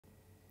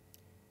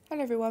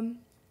Hello everyone,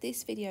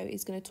 this video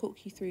is going to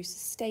talk you through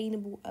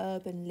sustainable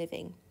urban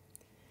living.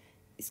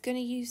 It's going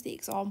to use the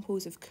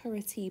examples of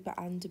Curitiba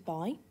and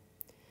Dubai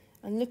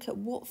and look at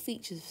what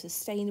features of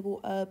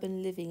sustainable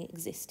urban living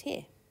exist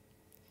here.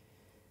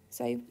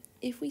 So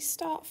if we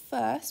start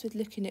first with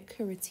looking at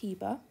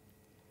Curitiba,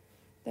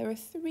 there are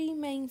three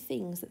main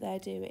things that they're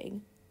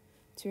doing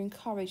to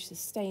encourage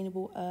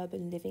sustainable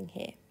urban living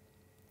here.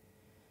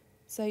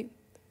 So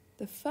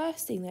the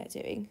first thing they're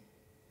doing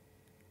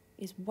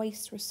is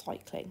waste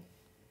recycling.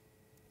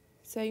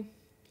 So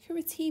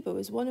Curitiba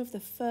was one of the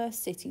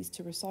first cities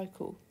to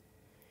recycle.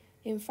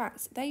 In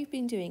fact, they've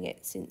been doing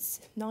it since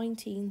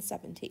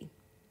 1970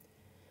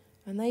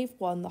 and they've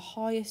won the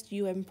highest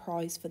UN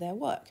prize for their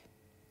work.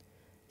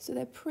 So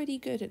they're pretty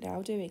good at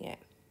now doing it.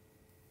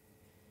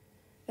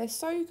 They're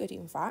so good,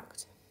 in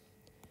fact,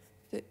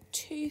 that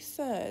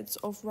 2/3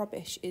 of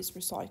rubbish is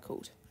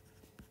recycled.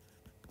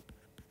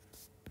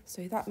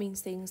 So that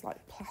means things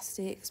like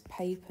plastics,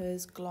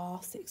 papers,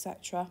 glass,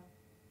 etc.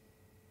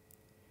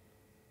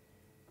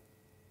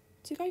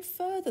 To go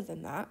further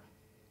than that,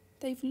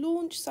 they've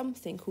launched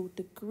something called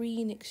the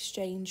Green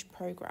Exchange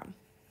Programme.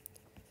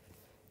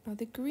 Now,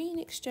 the Green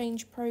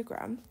Exchange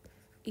Programme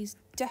is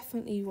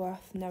definitely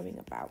worth knowing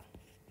about.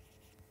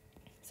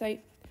 So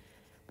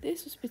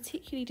this was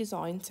particularly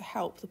designed to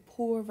help the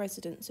poorer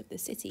residents of the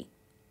city.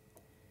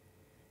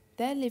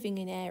 They're living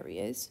in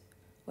areas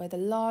where the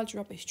large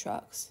rubbish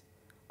trucks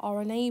are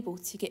unable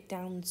to get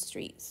down the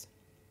streets.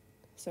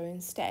 So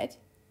instead,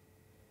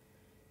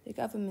 the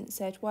government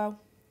said, well,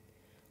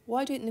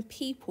 why don't the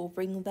people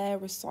bring their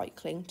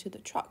recycling to the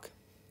truck?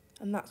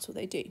 And that's what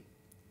they do.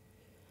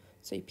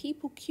 So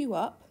people queue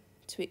up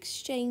to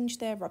exchange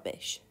their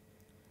rubbish.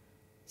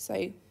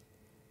 So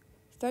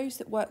those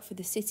that work for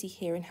the city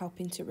here and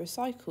helping to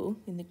recycle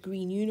in the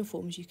green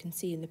uniforms you can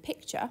see in the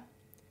picture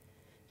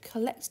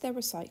collect their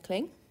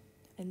recycling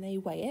and they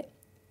weigh it.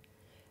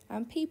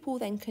 And people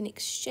then can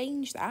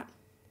exchange that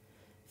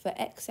for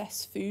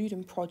excess food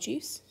and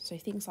produce, so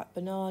things like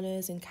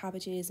bananas and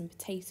cabbages and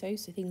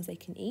potatoes, so things they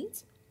can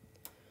eat.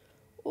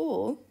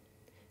 Or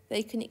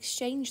they can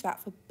exchange that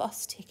for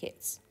bus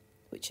tickets,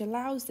 which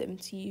allows them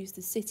to use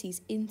the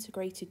city's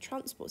integrated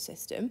transport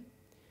system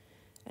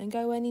and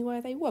go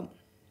anywhere they want.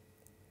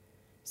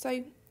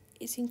 So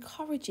it's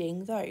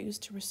encouraging those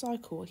to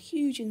recycle, a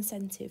huge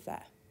incentive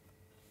there.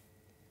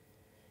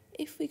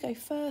 If we go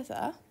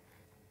further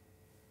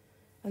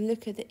and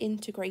look at the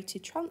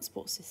integrated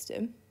transport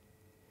system,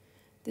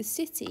 the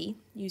city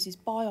uses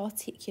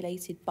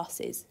bi-articulated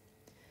buses.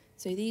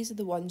 So these are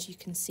the ones you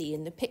can see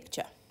in the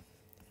picture.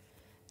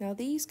 Now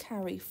these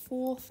carry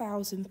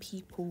 4,000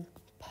 people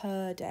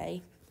per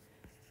day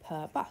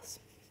per bus.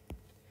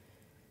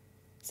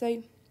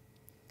 So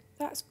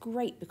that's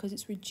great because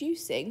it's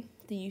reducing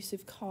the use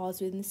of cars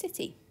within the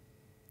city.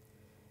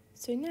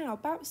 So now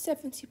about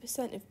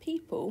 70% of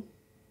people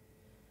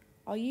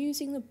are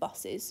using the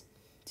buses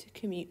to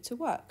commute to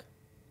work.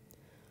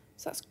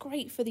 So that's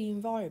great for the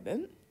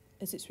environment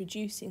as it's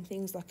reducing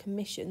things like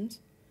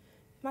emissions.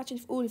 Imagine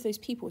if all of those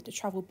people were to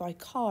travel by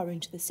car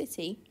into the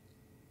city.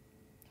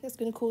 That's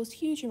going to cause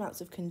huge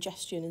amounts of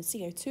congestion and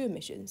CO2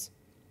 emissions.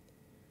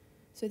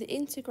 So the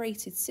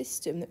integrated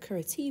system that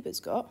Curitiba's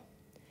got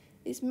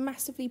is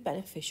massively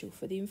beneficial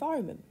for the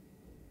environment.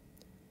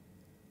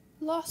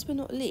 Last but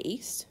not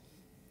least,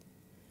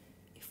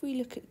 if we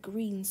look at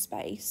green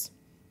space,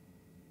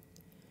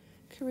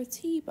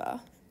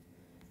 Curitiba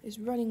is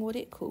running what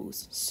it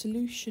calls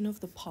Solution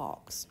of the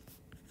Parks.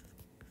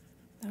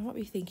 Now I might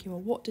be thinking,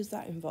 well, what does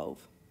that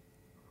involve?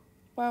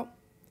 Well,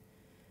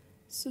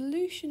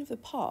 Solution of the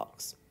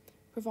Parks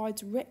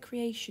provides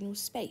recreational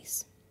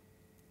space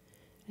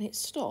and it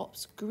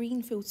stops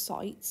greenfield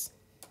sites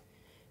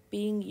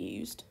being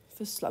used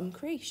for slum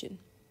creation.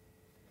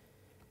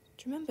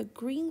 Do you remember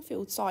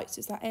greenfield sites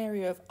is that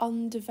area of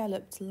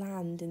undeveloped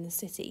land in the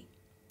city?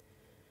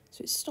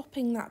 So it's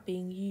stopping that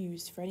being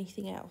used for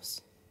anything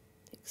else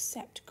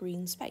except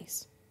green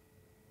space.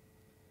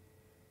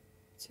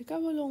 To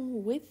go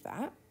along with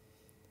that,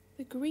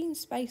 the green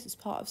space as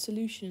part of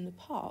Solution in the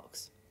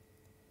Parks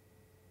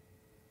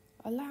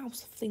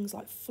allows things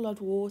like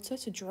flood water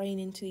to drain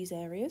into these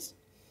areas,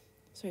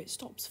 so it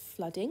stops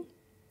flooding,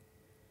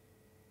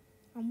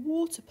 and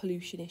water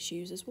pollution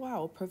issues as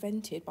well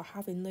prevented by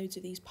having loads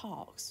of these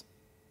parks.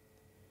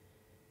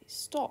 It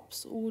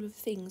stops all of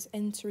the things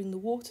entering the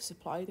water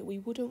supply that we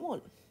wouldn't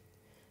want,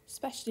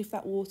 especially if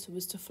that water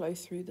was to flow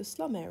through the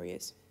slum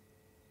areas.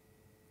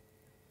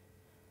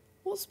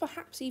 What's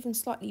perhaps even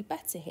slightly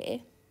better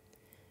here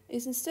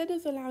is instead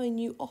of allowing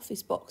new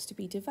office blocks to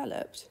be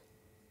developed,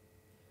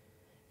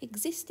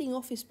 existing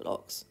office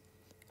blocks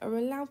are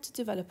allowed to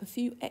develop a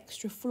few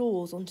extra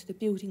floors onto the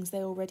buildings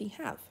they already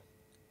have.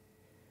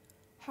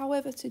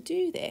 However, to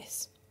do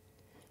this,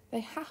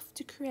 they have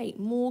to create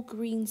more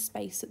green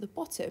space at the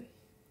bottom.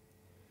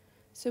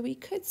 So we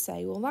could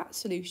say, well, that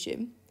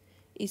solution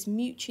is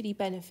mutually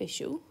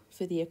beneficial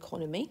for the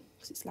economy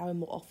because it's allowing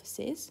more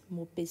offices,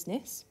 more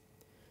business,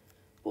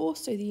 but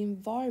also the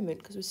environment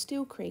because we're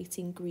still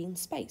creating green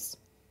space.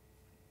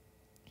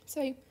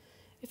 So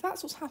If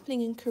that's what's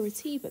happening in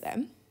Curitiba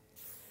then,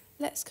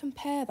 let's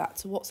compare that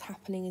to what's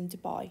happening in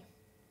Dubai.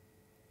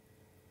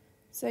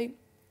 So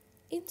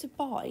in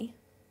Dubai,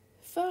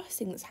 first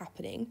thing that's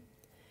happening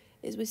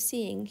is we're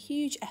seeing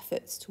huge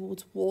efforts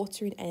towards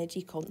water and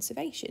energy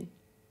conservation.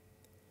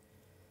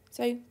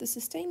 So the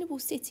sustainable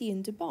city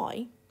in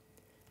Dubai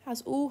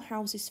has all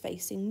houses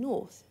facing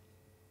north.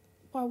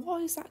 Well, why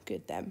is that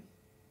good then?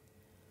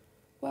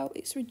 Well,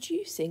 it's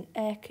reducing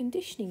air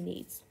conditioning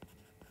needs.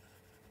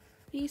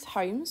 These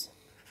homes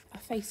are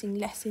facing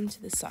less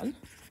into the sun,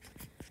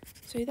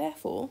 so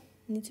therefore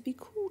need to be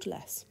cooled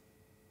less.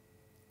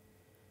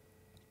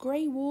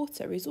 Grey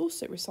water is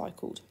also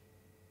recycled.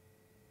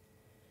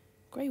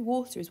 Grey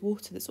water is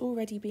water that's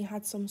already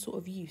had some sort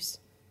of use.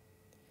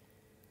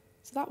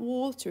 So that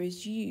water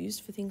is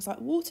used for things like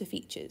water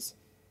features,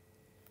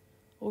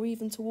 or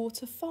even to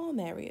water farm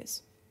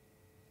areas.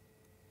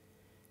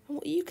 And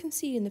what you can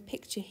see in the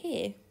picture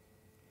here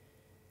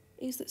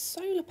is that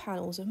solar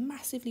panels are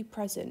massively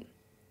present.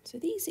 So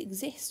these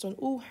exist on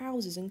all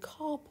houses and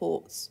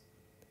carports.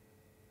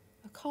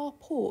 A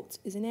carport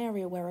is an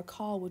area where a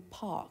car would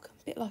park,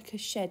 a bit like a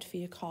shed for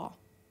your car.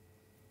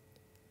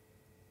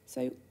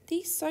 So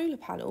these solar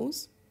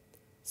panels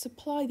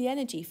supply the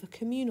energy for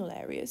communal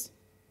areas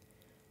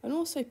and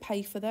also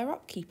pay for their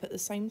upkeep at the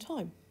same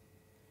time.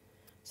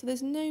 So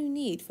there's no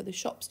need for the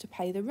shops to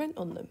pay the rent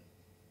on them.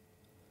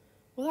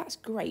 Well, that's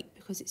great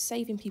because it's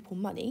saving people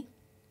money,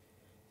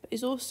 but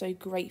is also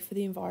great for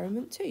the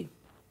environment too.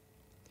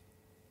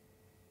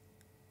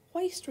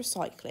 Waste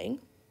recycling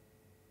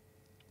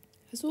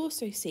has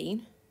also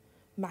seen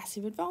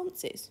massive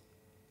advances.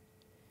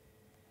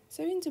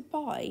 So in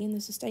Dubai, in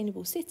the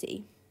sustainable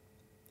city,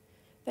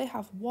 they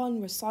have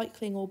one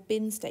recycling or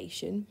bin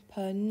station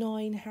per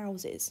 9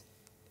 houses.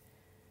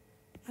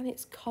 And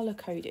it's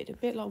colour-coded, a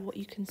bit like what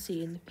you can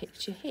see in the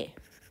picture here.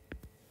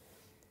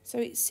 So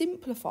it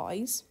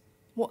simplifies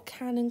what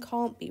can and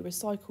can't be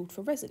recycled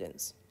for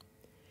residents.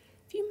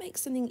 If you make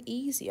something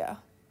easier,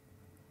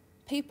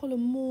 people are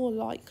more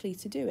likely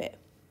to do it.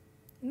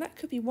 And that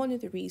could be one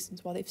of the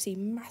reasons why they've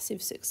seen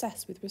massive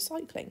success with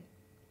recycling.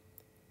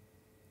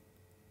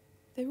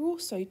 They're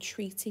also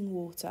treating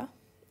water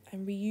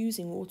and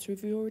reusing water,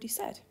 as we already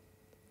said.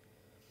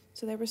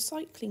 So they're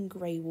recycling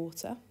grey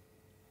water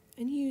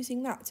and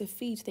using that to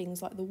feed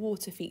things like the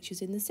water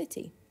features in the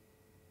city.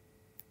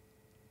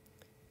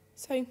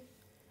 So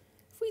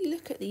if we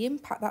look at the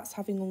impact that's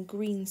having on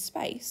green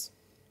space,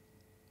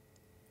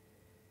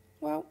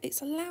 well,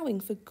 it's allowing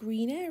for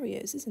green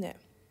areas, isn't it?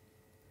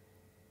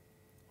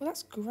 Well,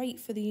 that's great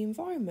for the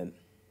environment,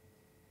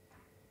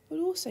 but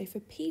also for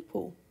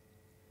people.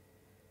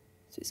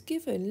 So it's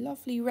given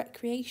lovely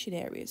recreation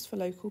areas for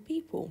local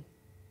people.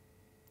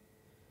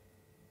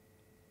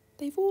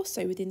 They've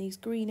also, within these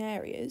green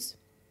areas,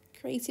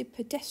 created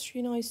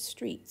pedestrianised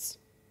streets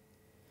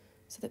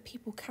so that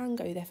people can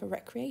go there for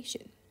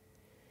recreation.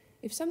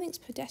 If something's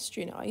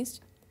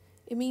pedestrianised,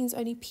 it means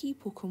only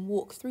people can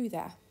walk through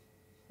there.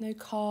 No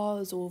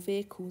cars or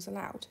vehicles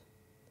allowed.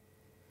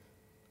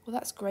 Well,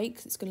 that's great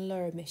because it's going to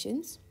lower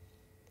emissions,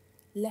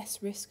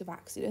 less risk of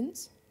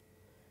accidents,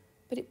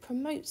 but it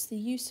promotes the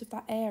use of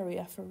that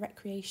area for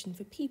recreation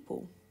for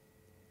people.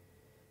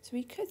 So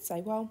we could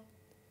say, well,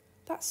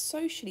 that's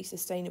socially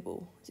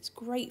sustainable. It's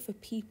great for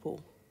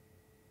people.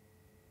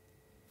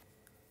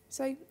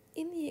 So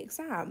in the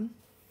exam,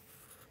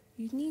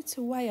 you need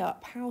to weigh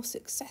up how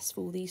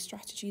successful these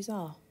strategies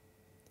are.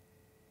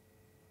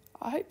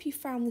 I hope you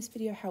found this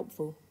video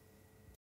helpful.